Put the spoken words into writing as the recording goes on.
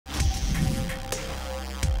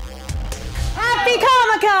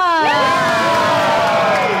And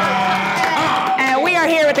we are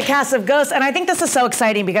here with the cast of Ghosts, and I think this is so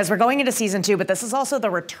exciting because we're going into season 2, but this is also the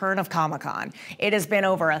return of Comic-Con. It has been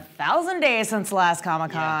over 1,000 days since the last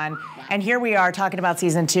Comic-Con, and here we are talking about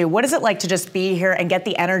season 2. What is it like to just be here and get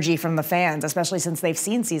the energy from the fans, especially since they've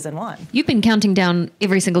seen season 1? You've been counting down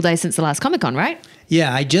every single day since the last Comic-Con, right?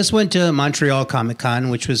 Yeah, I just went to Montreal Comic-Con,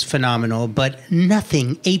 which was phenomenal, but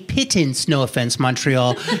nothing, a pittance, no offense,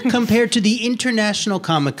 Montreal, compared to the International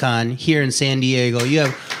Comic-Con here in San Diego. You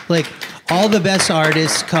have, like, all the best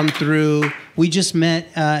artists come through. We just met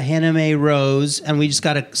Hannah Mae Rose, and we just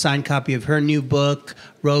got a signed copy of her new book,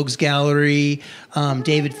 Rogues Gallery.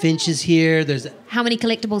 David Finch is here. How many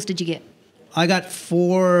collectibles did you get? I got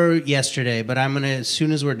 4 yesterday, but I'm going to, as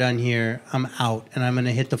soon as we're done here, I'm out, and I'm going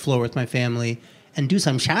to hit the floor with my family and do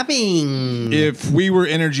some shopping. If we were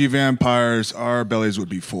energy vampires, our bellies would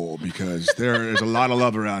be full because there is a lot of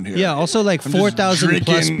love around here. Yeah, also like 4,000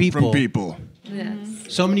 plus people. From people. Yes.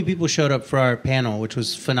 So many people showed up for our panel, which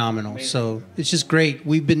was phenomenal. So it's just great.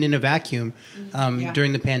 We've been in a vacuum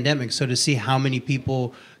during the pandemic. So to see how many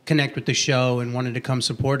people connect with the show and wanted to come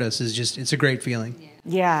support us is just, it's a great feeling.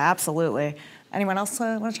 Yeah, absolutely. Anyone else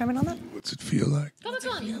want to chime in on that? What's it feel like?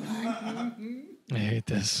 I hate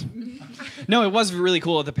this. No, it was really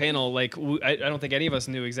cool at the panel. Like, I don't think any of us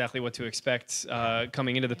knew exactly what to expect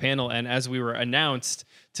coming into the panel. And as we were announced,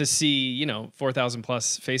 to see, 4,000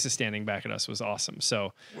 plus faces standing back at us was awesome.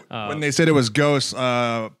 So when they said it was Ghosts,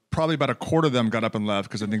 probably about a quarter of them got up and left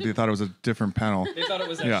because I think they thought it was a different panel. They thought it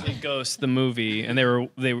was actually Ghosts, the movie, and they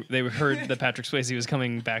heard that Patrick Swayze was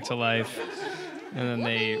coming back to life. And then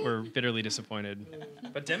they were bitterly disappointed.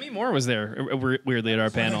 But Demi Moore was there, weirdly, at our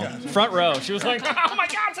panel. Front row. She was like, oh my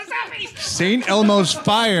God, Sasami! St. Elmo's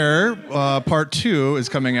Fire, Part 2 is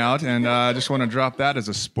coming out, and I just want to drop that as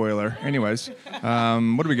a spoiler. Anyways,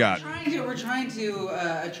 what do we got? We're trying to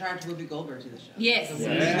attract Whoopi Goldberg to the show. Yes. So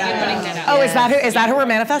that Oh, is that who we're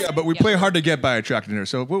manifesting? Yeah, but we play hard to get by attracting her.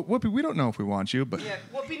 So, Whoopi, we don't know if we want you, but... Yeah,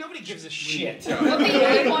 Whoopi, nobody gives a shit.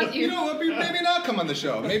 Whoopi, we want you. Whoopi, maybe not come on the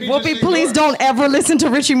show. Maybe Whoopi, please don't ever listen to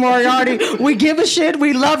Richie Moriarty. We give a shit.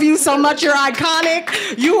 We love you so much. You're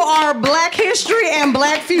iconic. You are Black history and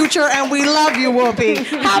Black future, and we love you, Whoopi.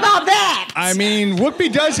 How about that? I mean,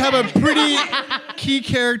 Whoopi does have a pretty key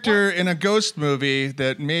character in a Ghost movie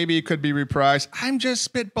that maybe could be reprised. I'm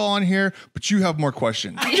just spitballing here, but you have more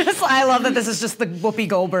questions. I love that this is just the Whoopi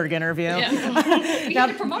Goldberg interview. Yeah. We got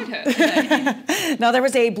to promote her today. Now, there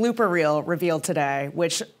was a blooper reel revealed today,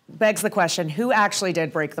 which begs the question, who actually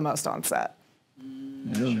did break the most on set?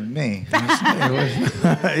 Me.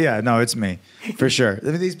 Yeah, no, it's me, for sure. I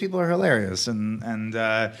mean, these people are hilarious, and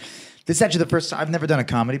this is actually the first time I've never done a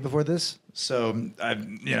comedy before this, so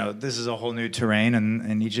this is a whole new terrain,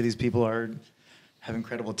 and each of these people have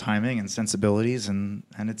incredible timing and sensibilities, and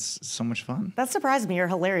it's so much fun. That surprised me. You're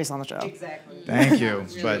hilarious on the show. Exactly. Thank you,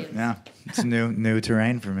 but yeah, it's new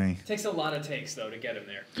terrain for me. It takes a lot of takes, though, to get him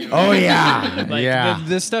there. Oh yeah, Like, yeah.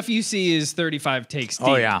 The stuff you see is 35 takes deep.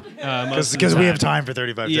 Oh yeah, because we have time for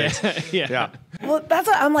 35 takes. Yeah. Well,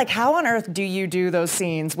 I'm like, how on earth do you do those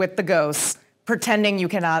scenes with the ghosts pretending you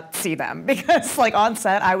cannot see them? Because like on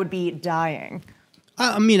set, I would be dying.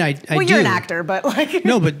 I mean, I well, do. You're an actor, but like...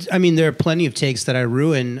 No, but I mean, there are plenty of takes that I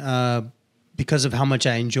ruin because of how much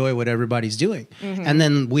I enjoy what everybody's doing. Mm-hmm. And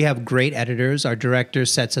then we have great editors. Our director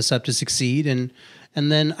sets us up to succeed. And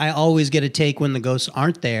then I always get a take when the ghosts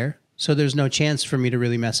aren't there. So there's no chance for me to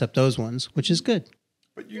really mess up those ones, which is good.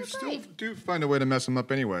 But you still do find a way to mess them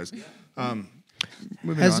up anyways.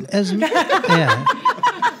 Moving on.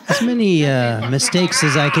 As many mistakes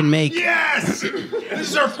as I can make. Yes! This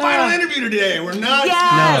is our final interview today. We're not...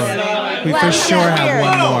 Yes! No, we for sure have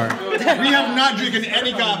one more. We have not drinking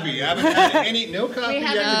any coffee. I haven't had no coffee We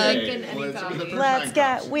haven't yet drinking today. any coffee. Let's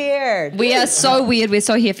get weird. We are so weird. We're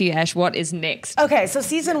so here for you, Ash. What is next? Okay, so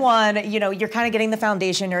season 1, you're kind of getting the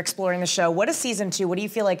foundation, you're exploring the show. What is season 2? What do you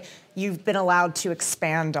feel like you've been allowed to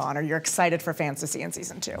expand on, or you're excited for fans to see in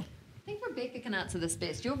season 2? I think Rebecca can answer this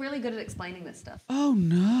best. You're really good at explaining this stuff. Oh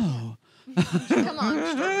no. Come on.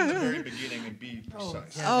 Start from the very beginning and be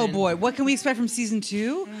precise. Oh boy, what can we expect from season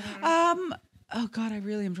 2? Oh God, I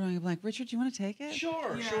really am drawing a blank. Richard, do you want to take it?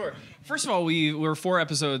 Sure. First of all, we're 4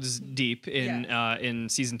 episodes deep in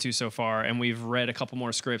season 2 so far, and we've read a couple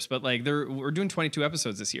more scripts. But like, we're doing 22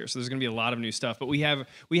 episodes this year, so there's going to be a lot of new stuff. But we have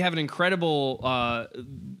an incredible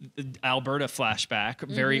Alberta flashback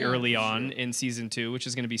very early on in season 2, which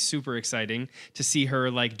is going to be super exciting to see her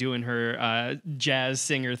like doing her jazz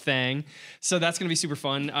singer thing. So that's going to be super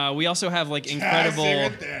fun. We also have like incredible.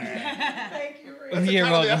 Thank you, Richard. Here,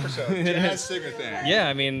 Title of the welcome. episode. Jazz singer thing. Yeah,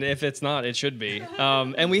 I mean, if it's not, it should be.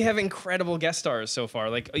 And we have incredible guest stars so far.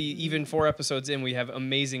 Like even 4 episodes in, we have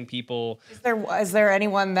amazing people. Is there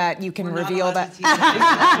anyone that you can reveal that?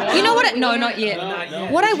 You know what? No, not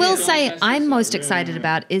yet. What I will say I'm most excited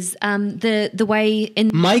about is the way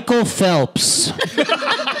in Michael Phelps.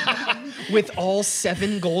 With all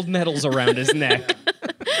 7 gold medals around his neck.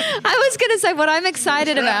 I was going to say what I'm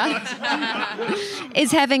excited about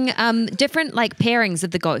is having different like pairings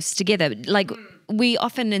of the ghosts together. Like we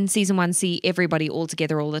often in season 1 see everybody all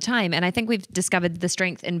together all the time, and I think we've discovered the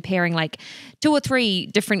strength in pairing like 2 or 3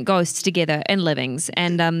 different ghosts together in livings,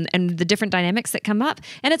 and the different dynamics that come up.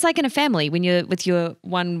 And it's like in a family when you're with your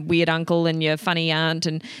one weird uncle and your funny aunt,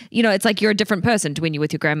 and it's like you're a different person to when you're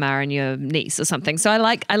with your grandma and your niece or something. So I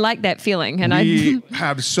like that feeling. And we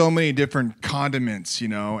have so many different condiments,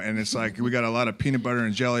 and it's like we got a lot of peanut butter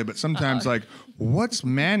and jelly, but sometimes like, what's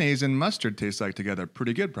mayonnaise and mustard taste like together?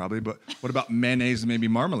 Pretty good, probably. But what about mayonnaise and maybe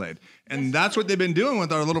marmalade? And that's what they've been doing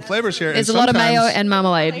with our little flavors here. There's a lot of mayo and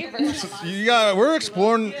marmalade. We're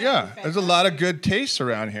exploring. Yeah, there's a lot of good tastes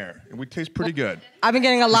around here. We taste pretty good. I've been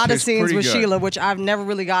getting a lot of tastes scenes pretty with good. Sheila, which I've never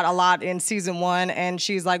really got a lot in season 1, and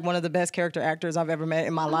she's like one of the best character actors I've ever met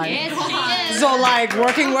in my life. Yes, So like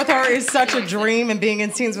working with her is such a dream, and being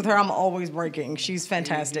in scenes with her, I'm always breaking. She's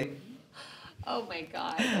fantastic. Oh my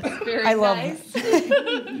God, that's very I love nice. You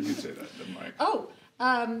can say that to Mike. Oh,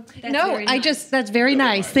 That's very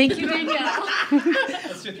nice. Thank you, Danielle.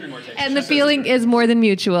 And the feeling is more than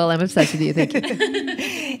mutual. I'm obsessed with you. Thank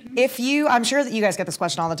you. I'm sure that you guys get this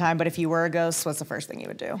question all the time, but if you were a ghost, what's the first thing you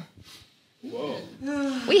would do?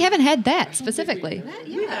 We haven't had that specifically.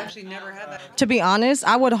 We've actually never had that. To be honest,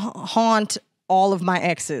 I would haunt all of my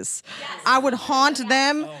exes. I would haunt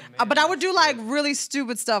them, but I would do like really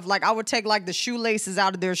stupid stuff. Like I would take like the shoelaces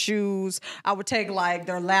out of their shoes. I would take like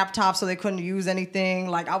their laptops so they couldn't use anything.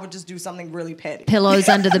 Like I would just do something really petty. Pillows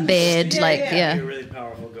under the bed, A really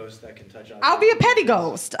powerful ghost that can touch on. I'll be a petty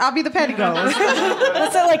ghost. I'll be the petty ghost.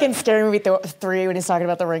 That's it, like in Scary Movie 3 when he's talking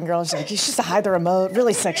about the ring girl. She's like, you should just hide the remote.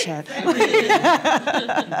 Really sick shit.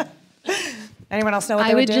 Anyone else know what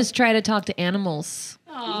I they would do? just try to talk to animals.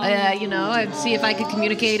 I'd see if I could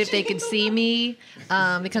communicate, if they could see me,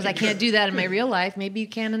 because I can't do that in my real life. Maybe you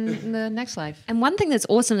can in the next life. And one thing that's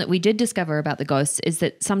awesome that we did discover about the ghosts is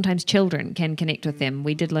that sometimes children can connect with them.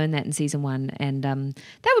 We did learn that in season 1, and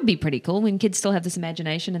that would be pretty cool when kids still have this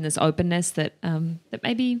imagination and this openness that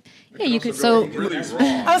maybe you could. So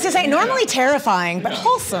I was gonna say normally terrifying, but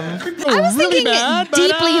wholesome. I was thinking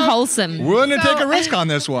deeply wholesome. Willing to take a risk on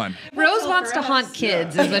this one. Rose wants to haunt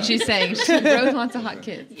kids, is what she's saying. Rose wants to haunt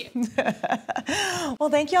kids. Well,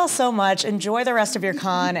 thank you all so much. Enjoy the rest of your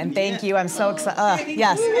con, and thank you. I'm so excited.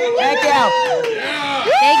 Yes, thank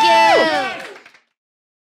you. Thank you.